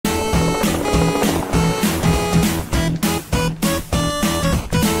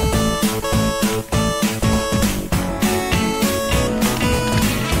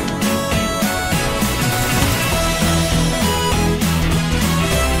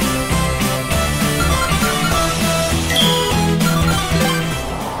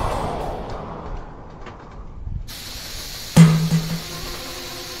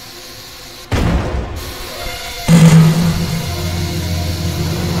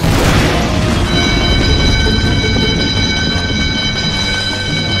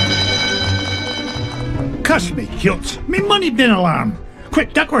kilts. Me money bin alarm.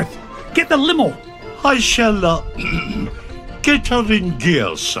 Quick, Duckworth, get the limo. I shall, get her in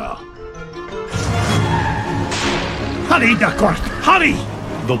gear, sir. Hurry, Duckworth, hurry!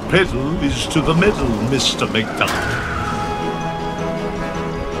 The pedal is to the metal, Mr. McDuck.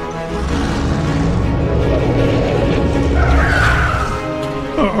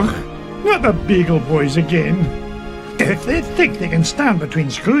 Oh, not the BigleBoys again. If they think they can stand between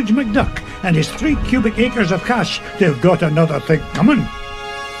Scrooge McDuck and his 3 cubic acres of cash, they've got another thing coming.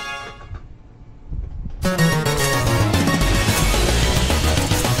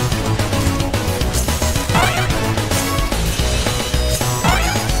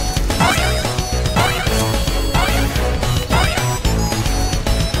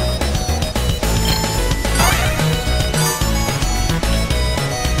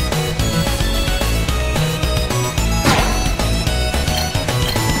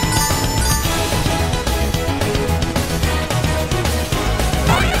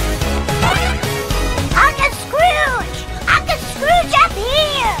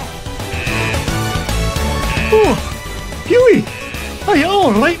 Oh, Huey! Are you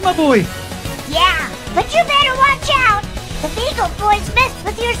all right, my boy? Yeah, but you better watch out. The BigleBoys messed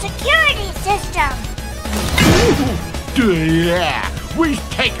with your security system. Yeah, we've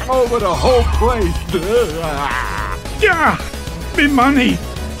taken over the whole place. Yeah, me money.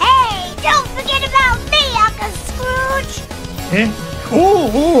 Hey, don't forget about me, Uncle Scrooge. Eh?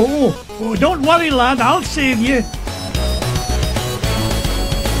 Oh, don't worry, lad, I'll save you.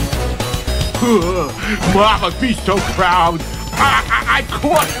 Mama, be so proud. I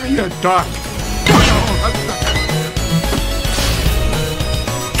caught me a duck.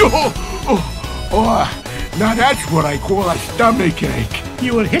 Now that's what I call a stomach ache.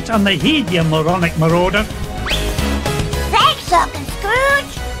 You were hit on the head, you moronic marauder. Thanks, Uncle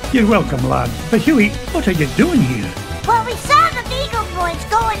Scrooge. You're welcome, lad. But Huey, what are you doing here? Well, we saw the BigleBoys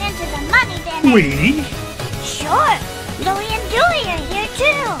going into the money bin. We? Sure. Louie and Dewey are here,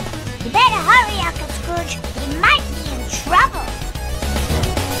 too. You better hurry, Uncle Scrooge. You might be in trouble.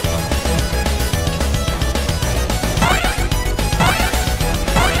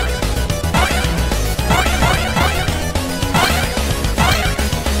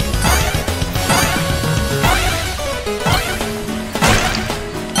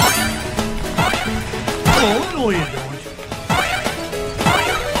 Oh, no, you don't.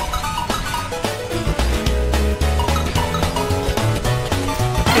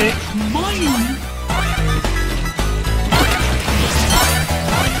 It's mine.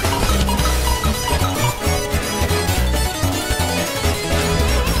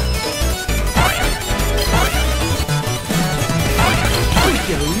 Would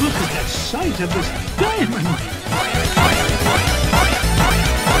you look at the size of this diamond?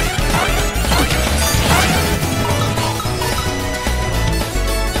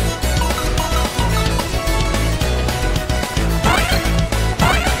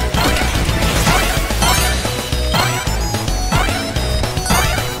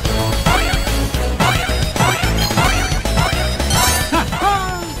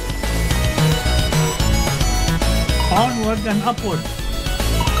 Onward and upward.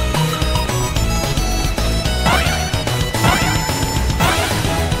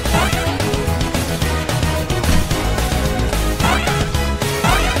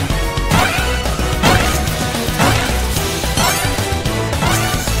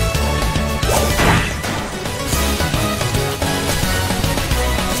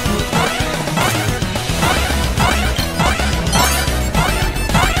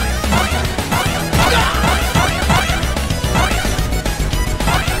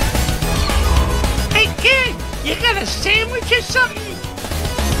 You got a sandwich or something?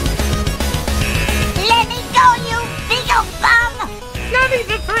 Let me go, you Beagle bum! Not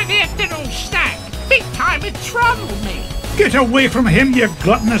even for an afternoon snack. Big time in trouble, me. Get away from him, you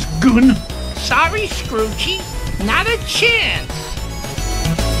gluttonous goon! Sorry, Scroogey. Not a chance.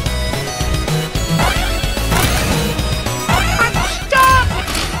 I'm stuck.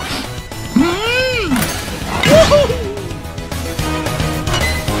 Woohoo!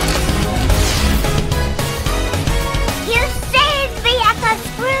 You saved me, Uncle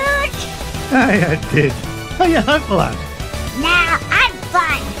Scrooge! I did. How you hurt, lad? Now, I'm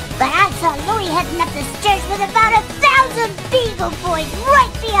fine, but I saw Louie heading up the stairs with about 1,000 BigleBoys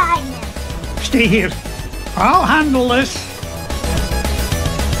right behind him. Stay here. I'll handle this.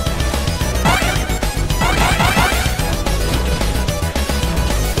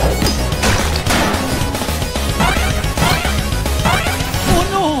 Oh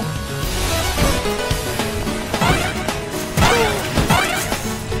no!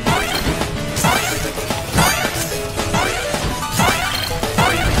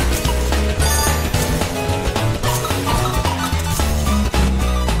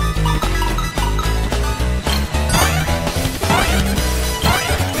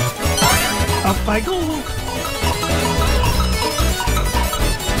 I go.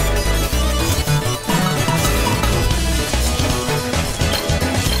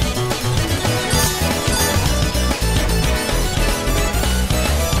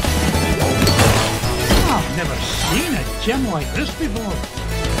 I've never seen a gem like this before.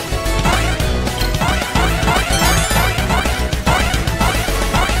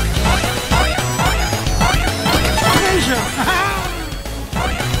 Treasure!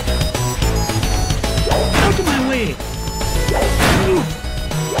 Out of my way!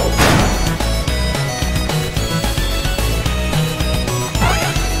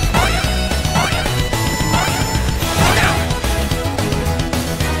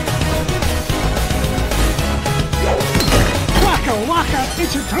 Waka,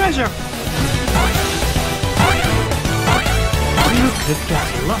 it's a treasure! Look at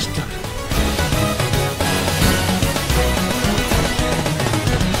that luster!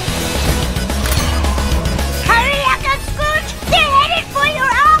 Hurry, Uncle Scrooge! They're headed for your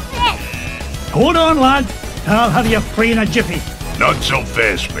office! Hold on, lad. I'll have you free in a jiffy. Not so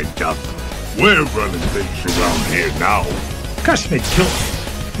fast, McDuck. We're running things around here now. Cuss me, tilt.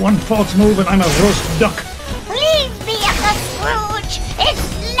 One false move and I'm a roast duck. Leave me, Uncle Scrooge!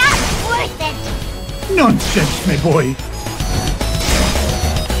 It's not worth it! Nonsense, my boy.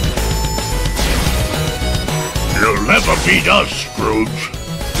 You'll never beat us, Scrooge.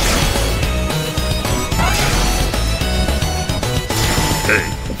 Hey,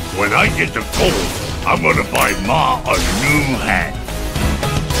 when I get the gold, I'm gonna buy Ma a new hat.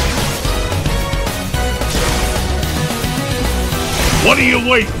 What are you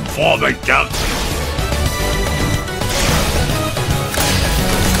waiting for, McDuck?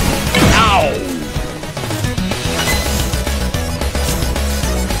 Ow!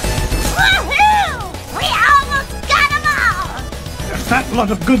 Woohoo! We almost got them all! A fat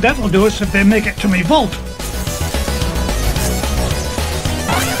lot of good that'll do us if they make it to me vault.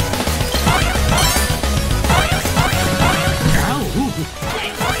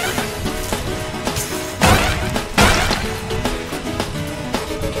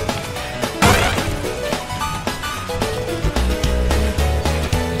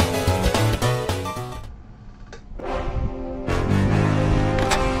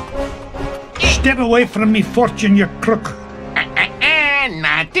 Step away from me, fortune, you crook.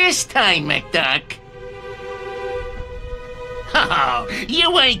 Not this time, McDuck. Oh,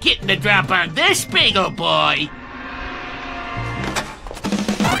 you ain't getting the drop on this, BigleBoy.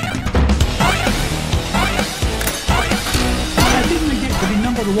 I didn't get to be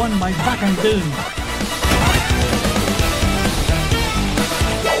number one by backing down.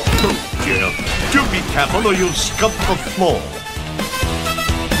 Oh, Jeff, do be careful or you'll scump the floor.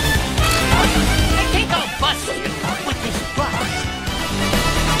 I think I'll bust you with this bus.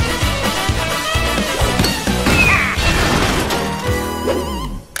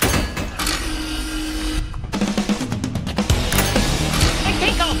 I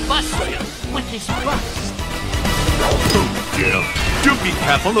think I'll bust you with this bus. Oh, Jeff, do be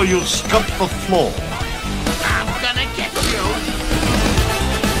careful or you'll scump the floor. I'm gonna get you.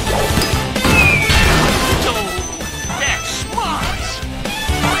 Oh, that's smart.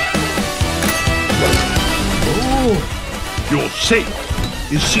 Oh, Your safe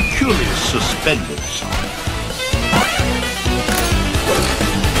is securely suspended, son.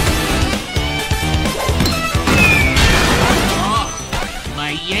 Oh,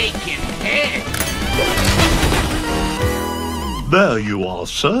 my aching head. There you are,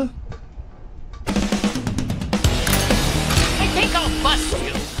 sir. I think I'll bust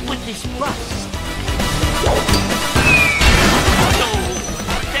you with this bus. Oh,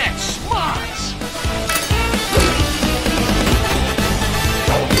 that's smart.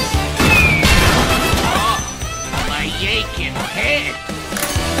 Oh, my aching head.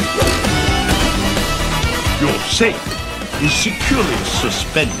 Your safe is securely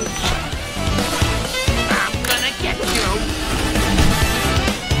suspended, son. I'm gonna get you.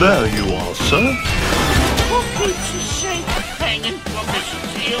 There you are, sir. Who keeps the safe hanging from the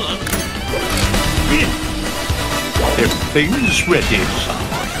ceiling? Everything's ready, son.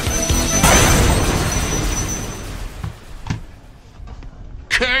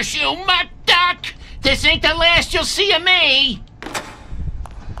 Curse you, McDuck! This ain't the last you'll see of me!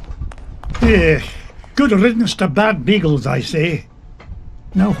 yeah. Good riddance to bad beagles, I say.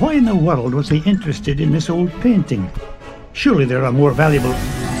 Now, why in the world was he interested in this old painting? Surely there are more valuable...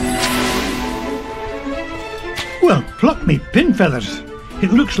 Well, pluck me pin feathers.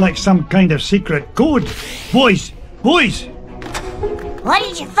 It looks like some kind of secret code. Boys! Boys! What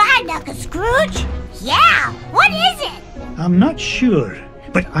did you find, Uncle Scrooge? Yeah, what is it? I'm not sure,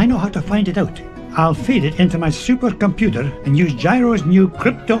 but I know how to find it out. I'll feed it into my supercomputer and use Gyro's new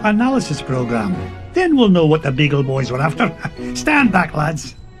crypto-analysis program. Then we'll know what the BigleBoys were after. Stand back,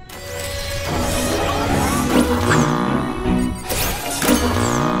 lads.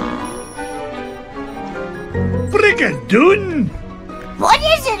 Brigadoon! What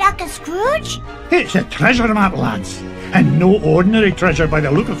is it, Uncle Scrooge? It's a treasure map, lads. And no ordinary treasure by the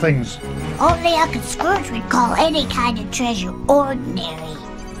look of things. Only Uncle Scrooge would call any kind of treasure ordinary.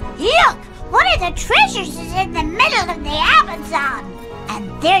 Look! One of the treasures is in the middle of the Amazon. And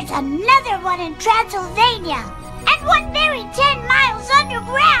there's another one in Transylvania. And one buried 10 miles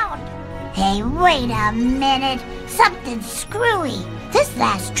underground. Hey, wait a minute. Something's screwy. This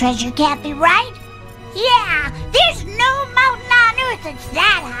last treasure can't be right. Yeah, there's no mountain on Earth that's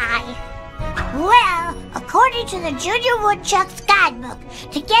that high. Well, according to the Junior Woodchuck's guidebook,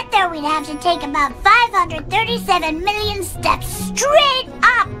 to get there we'd have to take about 537 million steps straight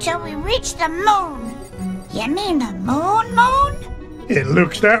up till we reach the moon. You mean the moon? It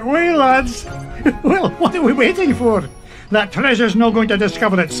looks that way, lads. Well, what are we waiting for? That treasure's not going to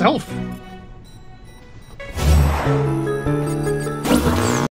discover itself.